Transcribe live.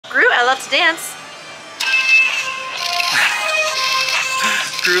Groot, I love to dance.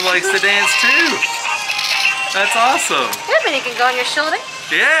 Groot likes to dance too. That's awesome. Yeah, Minnie can go on your shoulder.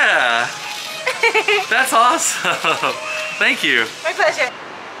 Yeah. That's awesome. Thank you. My pleasure.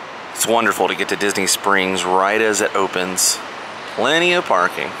 It's wonderful to get to Disney Springs right as it opens. Plenty of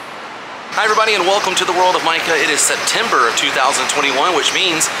parking. Hi everybody and welcome to the world of Micah. It is September of 2021, which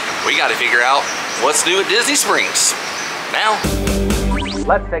means we got to figure out what's new at Disney Springs. Now,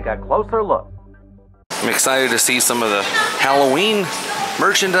 let's take a closer look. I'm excited to see some of the Halloween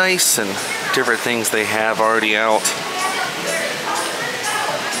merchandise and different things they have already out.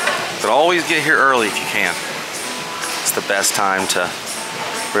 But always get here early if you can. It's the best time to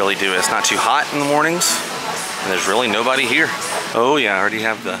really do it. It's not too hot in the mornings and there's really nobody here. Oh yeah, I already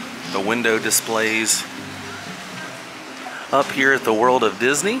have the window displays up here at the World of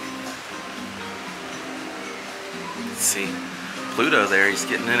Disney. Let's see, Pluto there, he's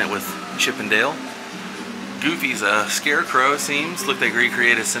getting in it with Chip and Dale. Goofy's a scarecrow, it seems. Look, they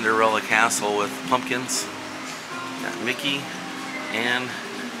recreated Cinderella Castle with pumpkins. Got Mickey and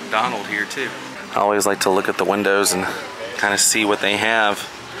Donald here too. I always like to look at the windows and kind of see what they have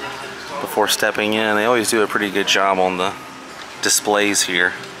before stepping in. They always do a pretty good job on the displays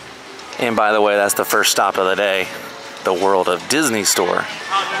here. And by the way, that's the first stop of the day, the World of Disney store.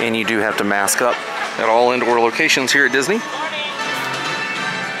 And you do have to mask up at all indoor locations here at Disney.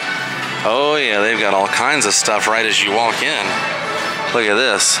 Oh yeah, they've got all kinds of stuff right as you walk in. Look at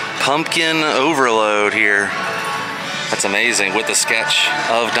this, pumpkin overload here. That's amazing, with the sketch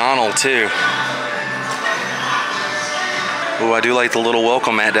of Donald too. Oh, I do like the little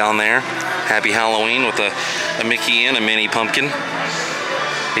welcome mat down there. Happy Halloween with a Mickey and a mini pumpkin.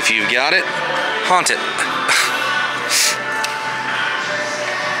 If you've got it, haunt it.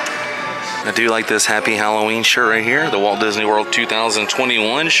 I do like this Happy Halloween shirt right here, the Walt Disney World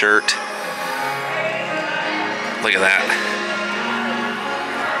 2021 shirt. Look at that.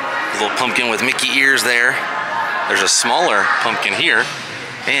 A little pumpkin with Mickey ears there. There's a smaller pumpkin here.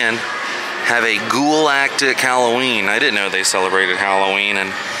 And have a galactic Halloween. I didn't know they celebrated Halloween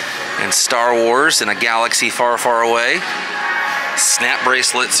and Star Wars in a galaxy far, far away. Snap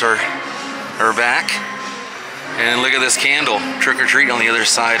bracelets are back. And look at this candle. Trick or treat on the other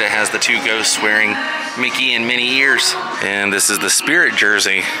side. It has the two ghosts wearing Mickey and Minnie ears. And this is the Spirit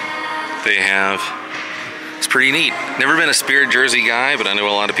jersey they have. It's pretty neat. Never been a Spirit jersey guy, but I know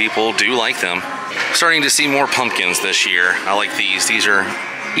a lot of people do like them. Starting to see more pumpkins this year. I like these. These are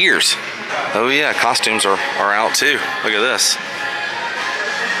ears. Oh yeah, costumes are out too. Look at this.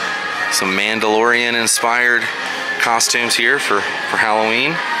 Some Mandalorian inspired costumes here for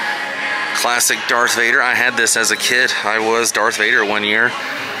Halloween. Classic Darth Vader. I had this as a kid. I was Darth Vader one year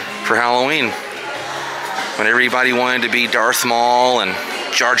for Halloween. When everybody wanted to be Darth Maul and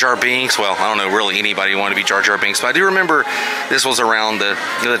Jar Jar Binks. Well, I don't know really anybody wanted to be Jar Jar Binks, but I do remember this was around the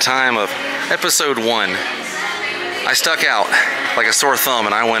time of episode 1. I stuck out like a sore thumb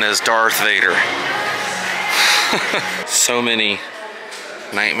and I went as Darth Vader. So many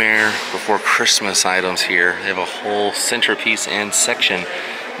Nightmare Before Christmas items here. They have a whole centerpiece and section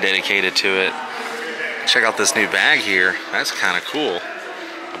dedicated to it. Check out this new bag here. That's kind of cool.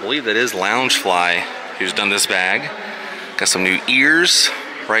 I believe that is Loungefly who's done this bag. Got some new ears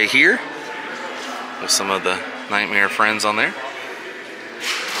right here with some of the Nightmare friends on there.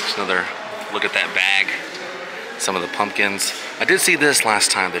 Just another look at that bag. Some of the pumpkins. I did see this last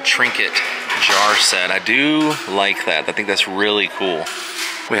time, the trinket jar set. I do like that. I think that's really cool.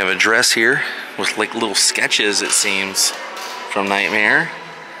 We have a dress here with like little sketches, it seems, from Nightmare.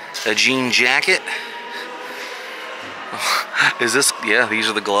 A jean jacket. Is this, yeah, these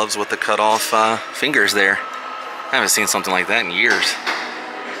are the gloves with the cut off fingers there. I haven't seen something like that in years.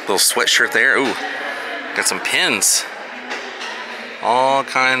 Little sweatshirt there. Ooh, got some pins. All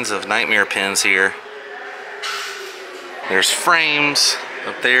kinds of Nightmare pins here. There's frames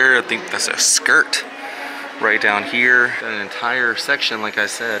up there. I think that's a skirt right down here. Got an entire section, like I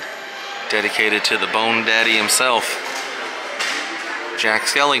said, dedicated to the Bone Daddy himself, Jack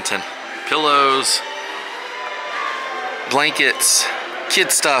Skellington. Pillows, blankets,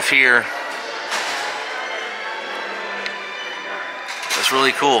 kid stuff here. That's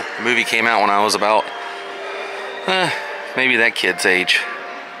really cool. The movie came out when I was about, maybe that kid's age.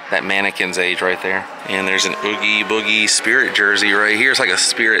 That mannequin's age right there. And there's an Oogie Boogie Spirit jersey right here. It's like a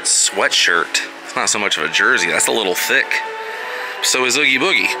Spirit sweatshirt. It's not so much of a jersey. That's a little thick. So is Oogie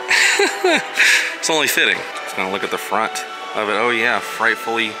Boogie. It's only fitting. Just gonna look at the front of it. Oh yeah,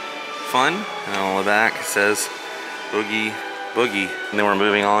 Frightfully Fun. And on the back it says Oogie Boogie. And then we're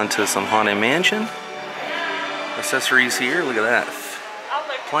moving on to some Haunted Mansion accessories here. Look at that.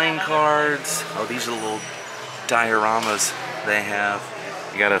 playing cards. Oh, these are the little dioramas they have.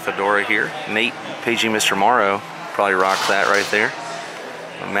 You got a fedora here. Nate, Paging Mr. Morrow, probably rock that right there.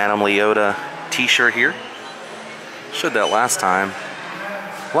 A Madame Leota t-shirt here. Showed that last time.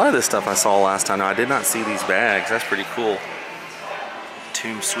 A lot of this stuff I saw last time. No, I did not see these bags. That's pretty cool.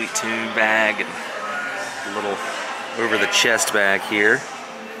 Sweet Tune bag and a little over the chest bag here.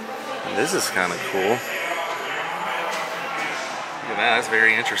 And this is kind of cool. Look at that, that's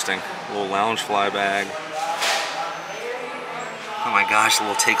very interesting. A little Loungefly bag. Oh my gosh, a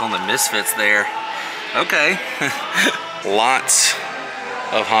little take on the Misfits there. Okay. Lots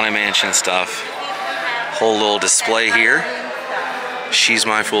of Haunted Mansion stuff. Whole little display here. She's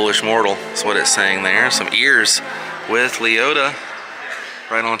My Foolish Mortal, that's what it's saying there. Some ears with Leota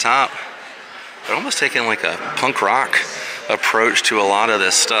right on top. They're almost taking like a punk rock approach to a lot of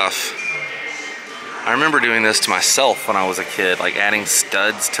this stuff. I remember doing this to myself when I was a kid, like adding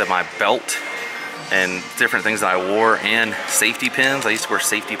studs to my belt and different things that I wore, and safety pins. I used to wear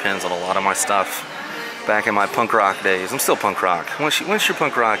safety pins on a lot of my stuff back in my punk rock days. I'm still punk rock. Once you're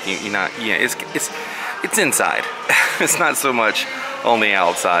punk rock, you're not. Yeah, it's inside. It's not so much on the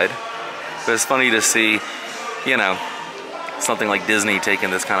outside. But it's funny to see, you know, something like Disney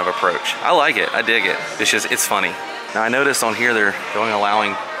taking this kind of approach. I like it. I dig it. It's funny. Now I noticed on here they're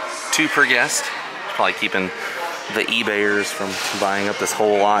allowing 2 per guest. Probably keeping the eBayers from buying up this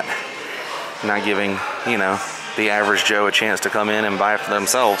whole lot. Not giving, you know, the average Joe a chance to come in and buy it for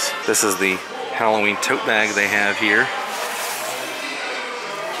themselves. This is the Halloween tote bag they have here.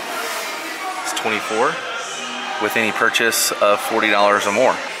 It's $24 with any purchase of $40 or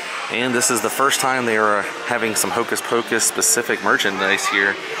more. And this is the first time they are having some Hocus Pocus specific merchandise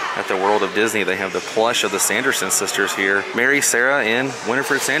here at the World of Disney. They have the plush of the Sanderson sisters here. Mary, Sarah, and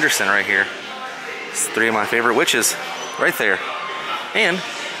Winifred Sanderson right here. It's 3 of my favorite witches right there. And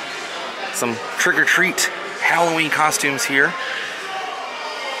some trick-or-treat Halloween costumes here.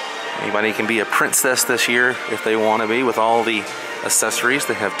 Anybody can be a princess this year if they want to be, with all the accessories.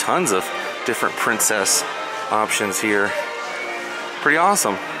 They have tons of different princess options here. Pretty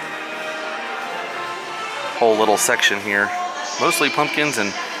awesome. Whole little section here. Mostly pumpkins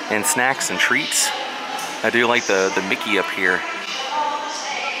and snacks and treats. I do like the Mickey up here.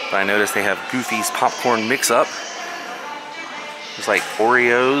 But I noticed they have Goofy's popcorn mix-up. There's like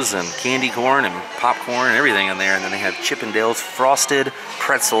Oreos and candy corn and popcorn and everything in there. And then they have Chip 'n Dale's frosted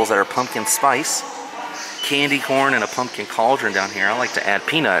pretzels that are pumpkin spice. Candy corn and a pumpkin cauldron down here. I like to add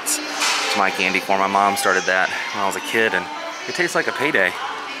peanuts to my candy corn. My mom started that when I was a kid, and it tastes like a payday.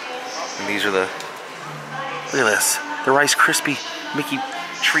 And these are the, look at this, the Rice Krispie Mickey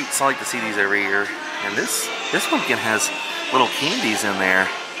treats. I like to see these every year. And this pumpkin has little candies in there.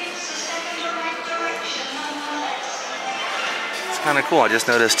 Kind of cool. I just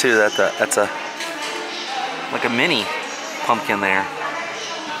noticed too that that's like a mini pumpkin there.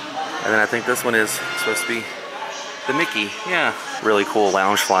 And then I think this one is supposed to be the Mickey. Yeah, really cool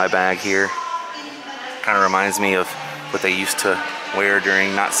Loungefly bag here. Kind of reminds me of what they used to wear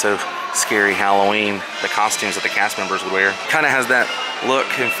during not so scary Halloween, the costumes that the cast members would wear. Kind of has that look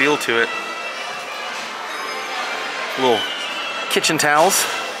and feel to it. Little kitchen towels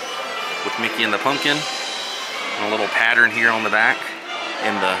with Mickey and the pumpkin. And a little pattern here on the back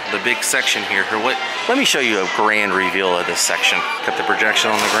in the big section here. Let me show you a grand reveal of this section. Got the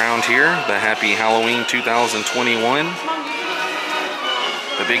projection on the ground here, the Happy Halloween 2021.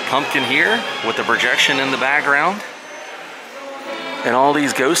 The big pumpkin here with the projection in the background. And all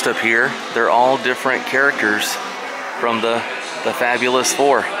these ghosts up here, they're all different characters from the Fabulous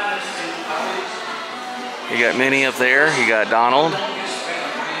Four. You got Minnie up there, you got Donald,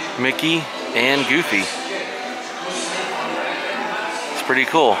 Mickey, and Goofy. Pretty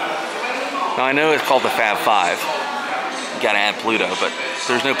cool. Now I know it's called the Fab Five. You gotta add Pluto, but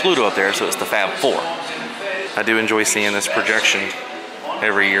there's no Pluto up there, so it's the Fab Four. I do enjoy seeing this projection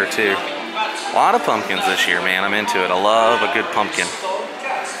every year too. A lot of pumpkins this year, man. I'm into it. I love a good pumpkin.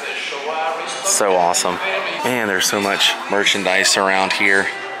 So awesome. Man, there's so much merchandise around here.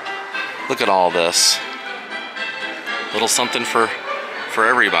 Look at all this. Little something for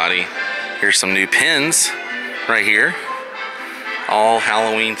everybody. Here's some new pins right here. All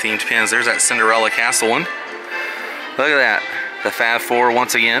Halloween themed pins. There's that Cinderella Castle one. Look at that. The Fab Four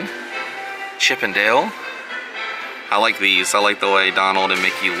once again. Chip 'n Dale. I like these. I like the way Donald and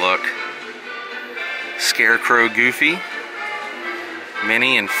Mickey look. Scarecrow Goofy.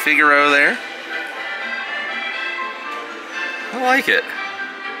 Minnie and Figaro there. I like it.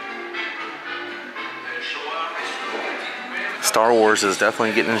 Star Wars is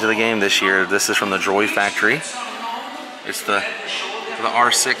definitely getting into the game this year. This is from the Joy Factory. It's the for the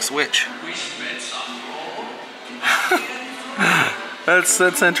R6 witch.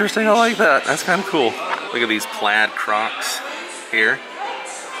 That's interesting. I like that. That's kind of cool. Look at these plaid Crocs here.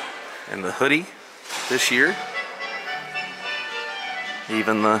 And the hoodie this year.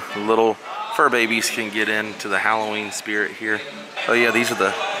 Even the little fur babies can get into the Halloween spirit here. Oh yeah, these are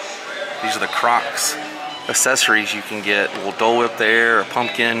the Crocs accessories you can get. A little Dole Whip there, a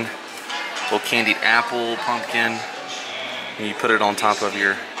pumpkin, a little candied apple, pumpkin, and you put it on top of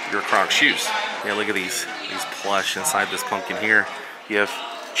your Crocs shoes. Yeah, look at these plush inside this pumpkin here. You have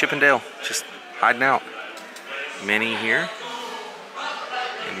Chip and Dale just hiding out. Minnie here,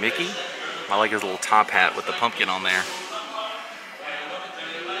 and Mickey. I like his little top hat with the pumpkin on there.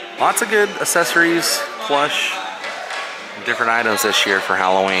 Lots of good accessories, plush, different items this year for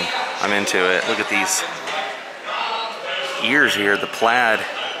Halloween. I'm into it. Look at these ears here, the plaid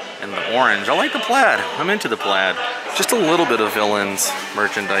and the orange. I like the plaid. I'm into the plaid. Just a little bit of villains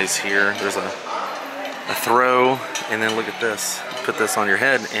merchandise here. There's a throw, and then look at this. You put this on your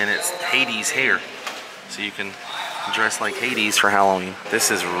head, and it's Hades hair. So you can dress like Hades for Halloween. This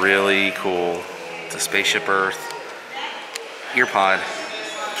is really cool. It's a Spaceship Earth earpod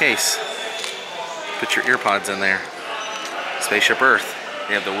case. Put your earpods in there. Spaceship Earth.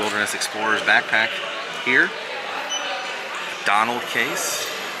 They have the Wilderness Explorer's backpack here. A Donald case.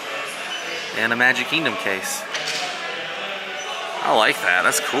 And a Magic Kingdom case. I like that.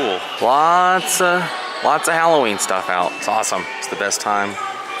 That's cool. Lots of Halloween stuff out. It's awesome. It's the best time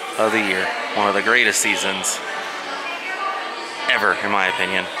of the year. One of the greatest seasons ever, in my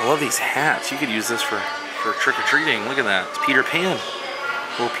opinion. I love these hats. You could use this for trick-or-treating. Look at that. It's Peter Pan.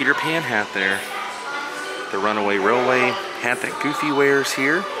 Little Peter Pan hat there. The Runaway Railway hat that Goofy wears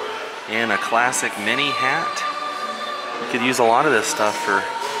here. And a classic Minnie hat. You could use a lot of this stuff for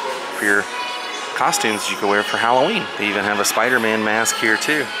your costumes you could wear for Halloween. They even have a Spider-Man mask here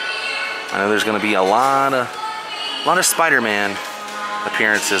too. I know there's going to be a lot of Spider-Man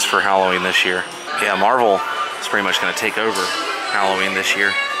appearances for Halloween this year. Yeah, Marvel is pretty much going to take over Halloween this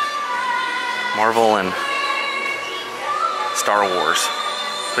year. Marvel and Star Wars.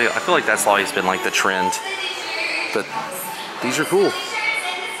 I feel like that's always been like the trend. But these are cool.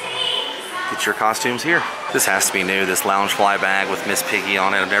 Get your costumes here. This has to be new, this Loungefly bag with Miss Piggy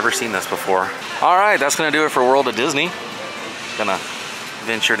on it. I've never seen this before. All right, that's gonna do it for World of Disney. Gonna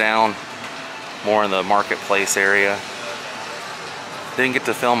venture down more in the marketplace area. Didn't get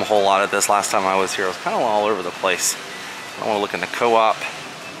to film a whole lot of this last time I was here. I was kind of all over the place. I want to look in the co-op,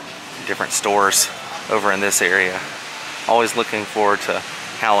 different stores over in this area. Always looking forward to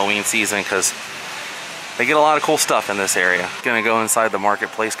Halloween season because they get a lot of cool stuff in this area. Gonna go inside the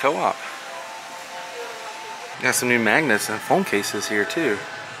marketplace co-op. Got some new magnets and phone cases here too.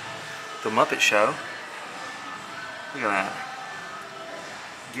 The Muppet Show. Look at that.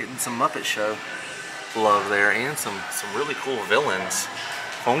 Getting some Muppet Show love there, and some really cool villains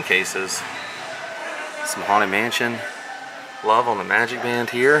phone cases. Some Haunted Mansion love on the Magic Band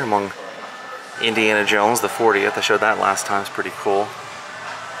here among Indiana Jones, the 40th. I showed that last time. It's pretty cool.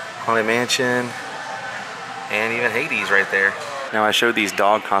 Haunted Mansion and even Hades right there. Now I showed these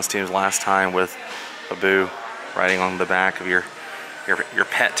dog costumes last time with Abu riding on the back of your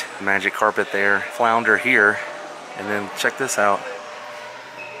pet. Magic carpet there. Flounder here. And then check this out.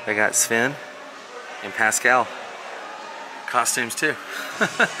 They got Sven and Pascal costumes too.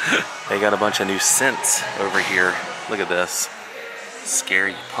 They got a bunch of new scents over here. Look at this.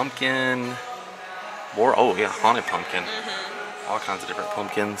 Scary pumpkin. More, oh yeah, haunted pumpkin. All kinds of different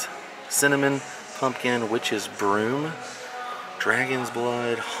pumpkins. Cinnamon pumpkin, witch's broom, dragon's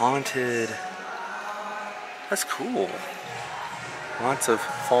blood, haunted. That's cool. Lots of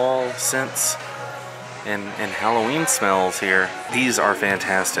fall scents and Halloween smells here. These are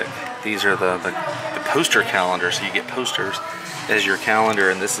fantastic. These are the poster calendar, so you get posters as your calendar,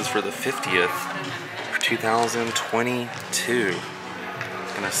 and this is for the 50th for 2022.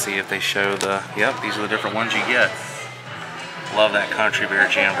 Gonna see if they show the, yep, these are the different ones you get. Love that Country Bear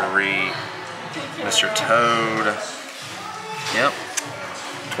Jamboree. Mr. Toad. Yep.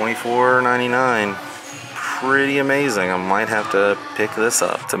 $24.99. Pretty amazing. I might have to pick this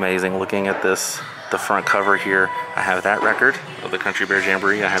up. It's amazing looking at this, the front cover here. I have that record of the Country Bear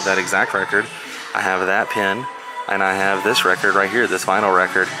Jamboree. I have that exact record. I have that pin. And I have this record right here, this vinyl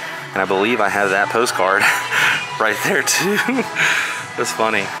record. And I believe I have that postcard right there too. That's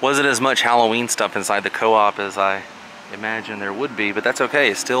funny. Wasn't as much Halloween stuff inside the co-op as I imagined there would be, but that's okay.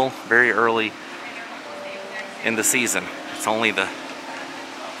 It's still very early in the season. It's only the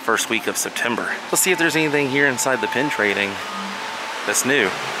first week of September. Let's see if there's anything here inside the pin trading that's new.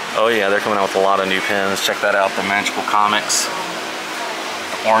 Oh yeah, they're coming out with a lot of new pins. Check that out, the Magical Comics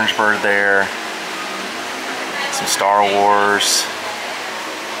Orange Bird there. Some Star Wars.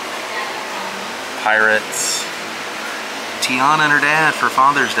 Pirates. Tiana and her dad for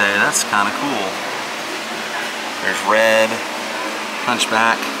Father's Day. That's kind of cool. There's Red.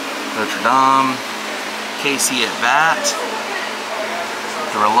 Hunchback. Notre Dame. Casey at Bat.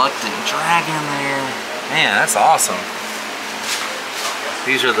 The Reluctant Dragon there. Man, that's awesome.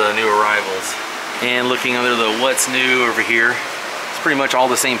 These are the new arrivals. And looking under the what's new over here, it's pretty much all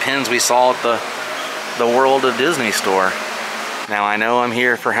the same pins we saw at the World of Disney store. Now I know I'm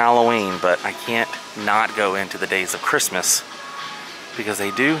here for Halloween, but I can't not go into the Days of Christmas because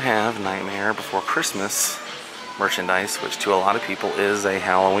they do have Nightmare Before Christmas merchandise, which to a lot of people is a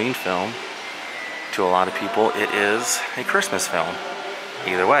Halloween film. To a lot of people, it is a Christmas film.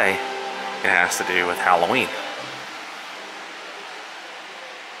 Either way, it has to do with Halloween.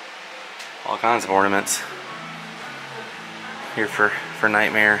 All kinds of ornaments here for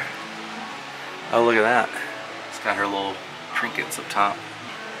Nightmare. Oh, look at that. It's got her little trinkets up top.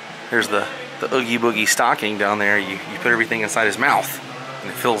 There's the Oogie Boogie stocking down there. You put everything inside his mouth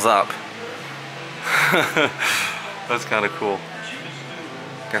and it fills up. That's kind of cool.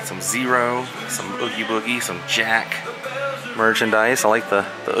 Got some Zero, some Oogie Boogie, some Jack merchandise. I like the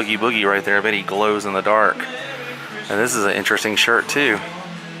Oogie Boogie right there. I bet he glows in the dark. And this is an interesting shirt too.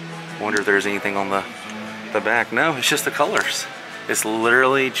 Wonder if there's anything on the back. No, it's just the colors. It's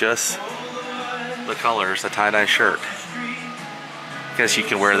literally just the colors, the tie-dye shirt. Guess you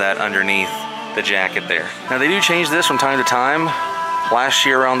can wear that underneath the jacket there. Now they do change this from time to time. Last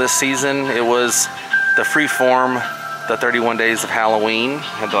year around this season, it was the Freeform, the 31 Days of Halloween.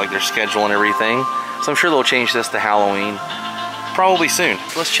 Had like their schedule and everything. So I'm sure they'll change this to Halloween probably soon.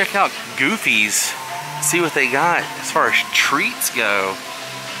 Let's check out Goofy's, see what they got as far as treats go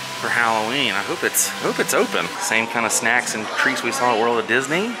for Halloween. I hope it's open. Same kind of snacks and treats we saw at World of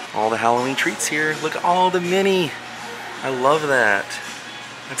Disney. All the Halloween treats here. Look at all the mini. I love that.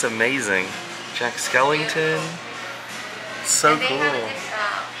 That's amazing. Jack Skellington. So and they cool.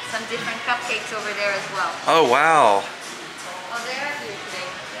 have some different cupcakes over there as well. Oh wow. Oh, they are here today.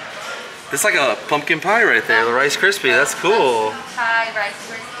 It's like a pumpkin pie right there, the Rice Krispie. That's cool. Pumpkin pie, Rice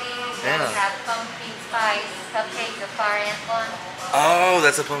Krispie. Yeah. Then we have pumpkin spice cupcake, the far end one. Oh,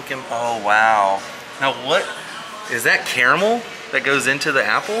 that's a pumpkin. Oh wow. Now what is that, caramel that goes into the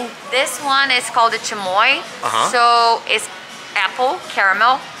apple? This one is called the chamoy. Uh-huh. So it's apple,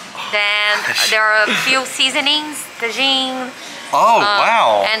 caramel. Then there are a few seasonings, tagine. Oh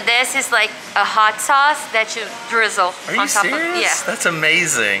wow. And this is like a hot sauce that you drizzle Are on you top serious? of. Yeah. That's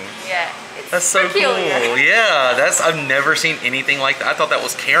amazing. Yeah. That's so peculiar. cool. Yeah, I've never seen anything like that. I thought that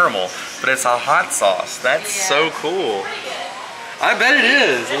was caramel, but it's a hot sauce. That's so cool. I bet it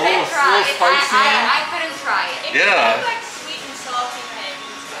is. A little spicy. I couldn't try it. Yeah. Like sweet and salty things.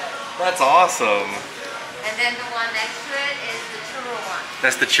 That's awesome. And then the one next to it is the churro one.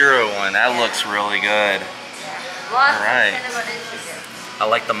 That's the churro one. That looks really good. Yeah. Lots All right. of cinnamon and sugar. I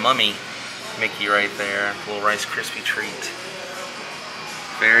like the Mummy Mickey right there. Little Rice Krispie treat.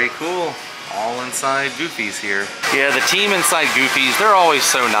 Very cool. All inside Goofy's here. Yeah, the team inside Goofy's, they're always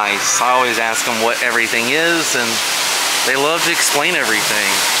so nice. I always ask them what everything is, and they love to explain everything.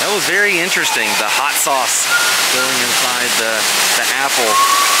 That was very interesting. The hot sauce going inside the apple.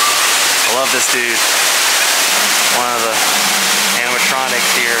 I love this dude. One of the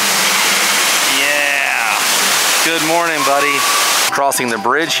animatronics here. Yeah. Good morning, buddy. Crossing the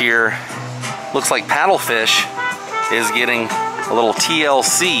bridge here. Looks like Paddlefish is getting a little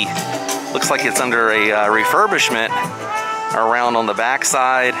TLC. Looks like it's under a refurbishment around on the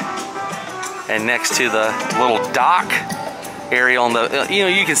backside and next to the little dock area on the,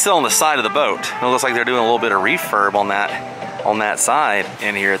 you can sit on the side of the boat. It looks like they're doing a little bit of refurb on that side.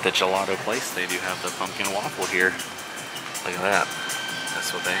 And here at the gelato place, they do have the pumpkin waffle here. Look at that.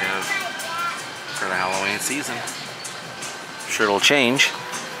 That's what they have for the Halloween season. I'm sure it'll change.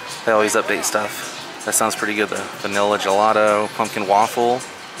 They always update stuff. That sounds pretty good though. Vanilla gelato, pumpkin waffle.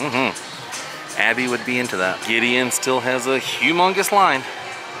 Abby would be into that. Gideon still has a humongous line.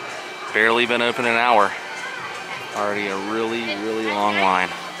 Barely been open an hour. Already a really, really long line.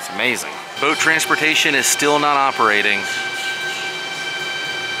 It's amazing. Boat transportation is still not operating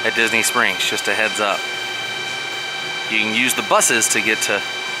at Disney Springs, just a heads up. You can use the buses to get to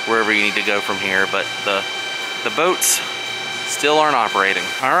wherever you need to go from here, but the boats still aren't operating.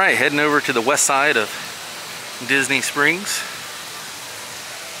 All right, heading over to the west side of Disney Springs.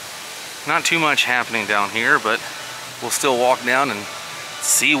 Not too much happening down here, but we'll still walk down and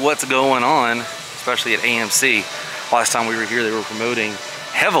see what's going on, especially at AMC. Last time we were here, they were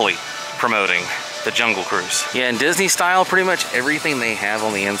heavily promoting the Jungle Cruise. Yeah, in Disney style, pretty much everything they have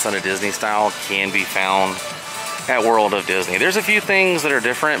on the inside of Disney style can be found at World of Disney. There's a few things that are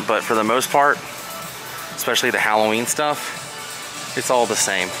different, but for the most part, especially the Halloween stuff, it's all the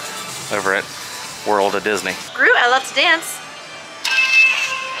same over at World of Disney. Groot, I love to dance.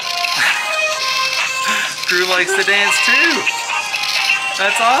 Groot likes to dance too.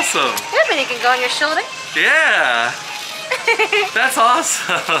 That's awesome. Yeah, but he can go on your shoulder. Yeah. That's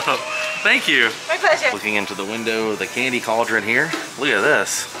awesome. Thank you. My pleasure. Looking into the window of the candy cauldron here. Look at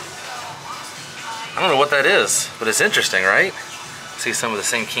this. I don't know what that is, but it's interesting, right? See some of the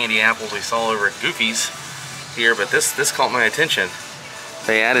same candy apples we saw over at Goofy's here, but this caught my attention.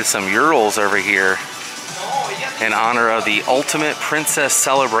 They added some Urals over here in honor of the Ultimate Princess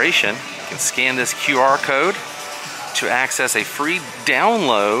Celebration. You can scan this QR code to access a free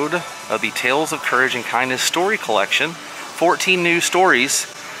download of the Tales of Courage and Kindness story collection. 14 new stories.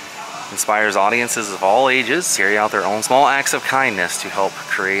 Inspires audiences of all ages to carry out their own small acts of kindness to help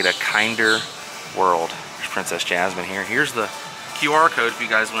create a kinder world. There's Princess Jasmine here. Here's the QR code if you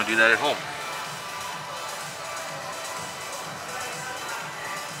guys want to do that at home.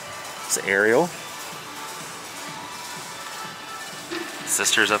 It's Ariel.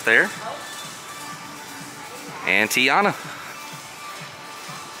 Sisters up there. And Tiana.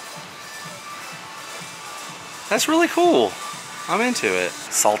 That's really cool. I'm into it.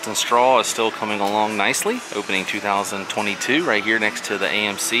 Salt and Straw is still coming along nicely. Opening 2022 right here next to the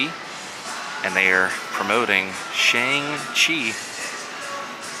AMC. And they are promoting Shang-Chi,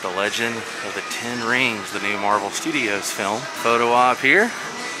 The Legend of the Ten Rings, the new Marvel Studios film. Photo op here.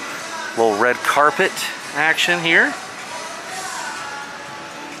 Little red carpet action here.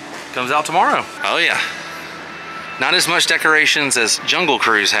 Comes out tomorrow. Oh yeah. Not as much decorations as Jungle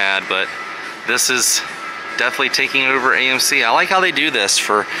Cruise had, but this is definitely taking over AMC. I like how they do this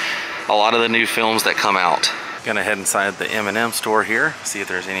for a lot of the new films that come out. Gonna head inside the M&M store here, see if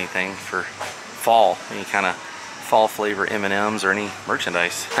there's anything for fall, any kind of fall flavor M&Ms or any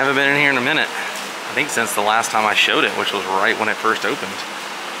merchandise. Haven't been in here in a minute. I think since the last time I showed it, which was right when it first opened.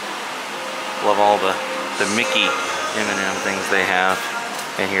 Love all the Mickey M&M things they have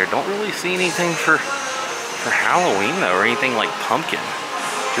in here. Don't really see anything for Halloween though, or anything like pumpkin.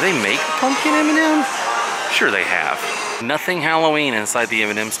 Do they make pumpkin M&M? Sure they have. Nothing Halloween inside the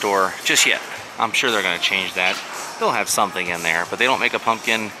M&M store just yet. I'm sure they're gonna change that. They'll have something in there, but they don't make a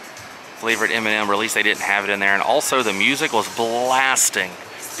pumpkin flavored M&M, or at least they didn't have it in there. And also the music was blasting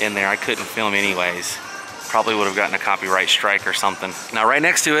in there. I couldn't film anyways. Probably would have gotten a copyright strike or something. Now right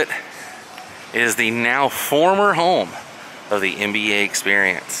next to it is the now former home of the NBA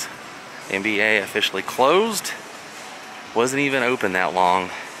experience. NBA officially closed. Wasn't even open that long.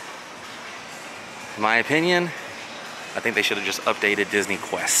 In my opinion, I think they should have just updated Disney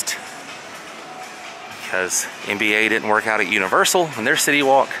Quest, because NBA didn't work out at Universal in their City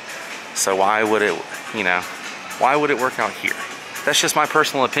Walk, so why would it, why would it work out here? That's just my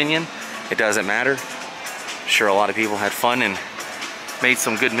personal opinion. It doesn't matter. I'm sure a lot of people had fun and made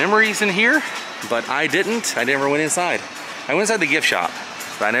some good memories in here, but I didn't. I never went inside. I went inside the gift shop,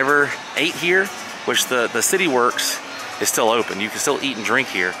 but I never ate here, which the City Works is still open. You can still eat and drink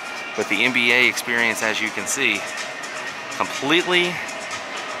here. But the NBA experience, as you can see, completely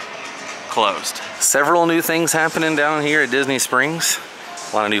closed. Several new things happening down here at Disney Springs.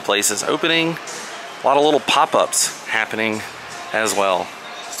 A lot of new places opening. A lot of little pop-ups happening as well.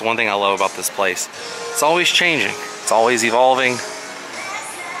 It's the one thing I love about this place. It's always changing. It's always evolving.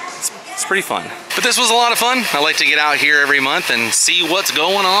 It's pretty fun. But this was a lot of fun. I like to get out here every month and see what's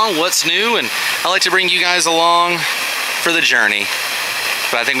going on, what's new, and I like to bring you guys along for the journey.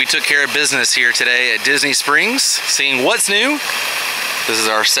 But I think we took care of business here today at Disney Springs, seeing what's new. This is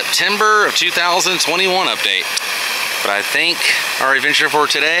our September of 2021 update. But I think our adventure for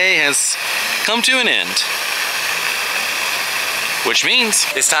today has come to an end. Which means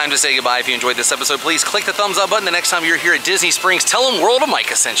it's time to say goodbye. If you enjoyed this episode, please click the thumbs up button. The next time you're here at Disney Springs, tell them World of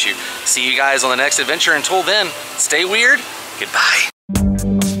Micah sent you. See you guys on the next adventure. Until then, stay weird. Goodbye.